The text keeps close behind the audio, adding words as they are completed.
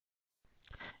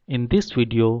In this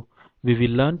video, we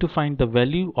will learn to find the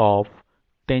value of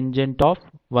tangent of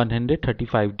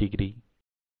 135 degree.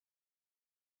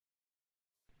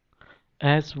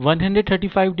 As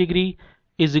 135 degree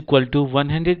is equal to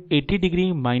 180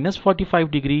 degree minus 45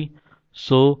 degree,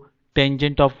 so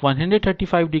tangent of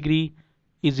 135 degree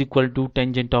is equal to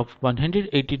tangent of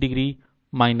 180 degree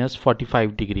minus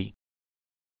 45 degree.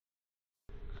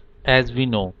 As we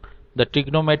know, the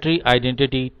trigonometry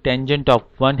identity tangent of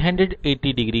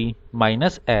 180 degree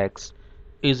minus x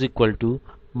is equal to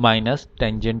minus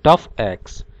tangent of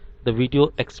x. The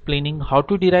video explaining how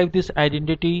to derive this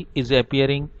identity is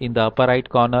appearing in the upper right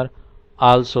corner.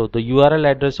 Also, the URL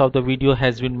address of the video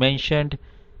has been mentioned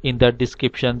in the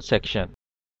description section.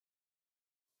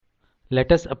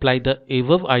 Let us apply the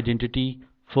above identity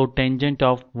for tangent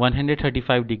of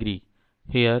 135 degree.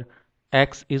 Here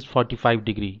x is 45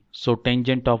 degree, so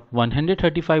tangent of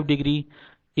 135 degree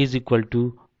is equal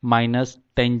to minus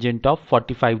tangent of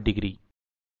 45 degree.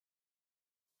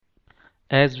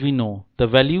 As we know, the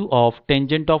value of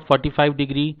tangent of 45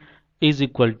 degree is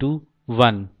equal to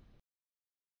 1.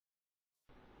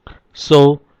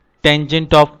 So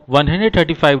tangent of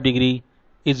 135 degree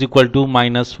is equal to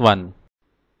minus 1.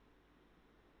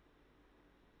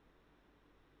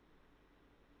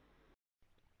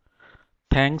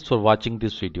 Thanks for watching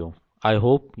this video. I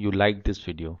hope you liked this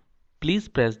video. Please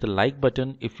press the like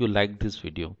button if you liked this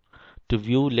video. To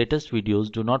view latest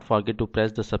videos, do not forget to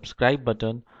press the subscribe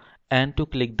button and to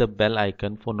click the bell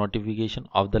icon for notification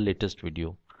of the latest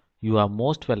video. You are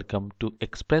most welcome to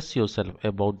express yourself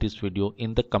about this video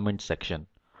in the comment section,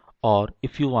 or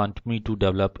if you want me to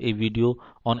develop a video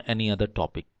on any other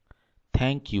topic.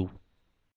 Thank you